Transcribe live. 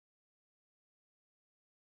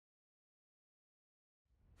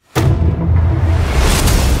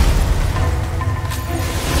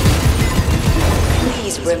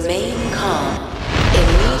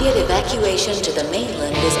evacuation to the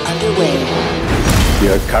mainland is underway.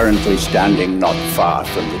 You're currently standing not far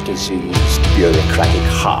from the diseased, bureaucratic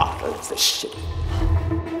heart of the city.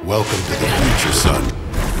 Welcome to the future, son.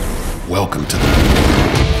 Welcome to the...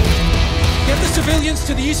 Get the civilians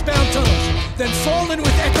to the eastbound tunnels, then fall in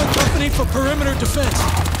with Echo Company for perimeter defense.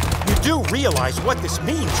 You do realize what this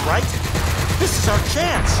means, right? This is our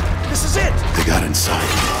chance. This is it. They got inside.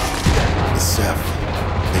 The Ceph.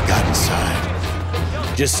 They got inside.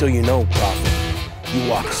 Just so you know, Prophet, you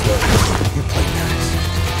walk slow. You play nice.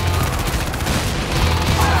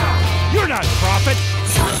 You're not Prophet.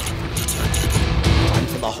 Time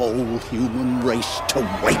for the whole human race to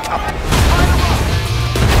wake up.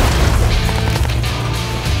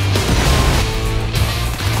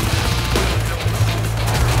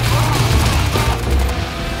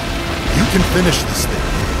 You can finish this thing.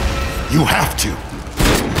 You have to.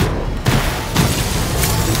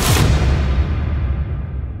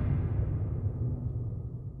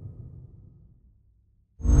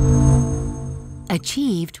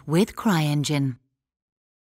 Achieved with CryEngine.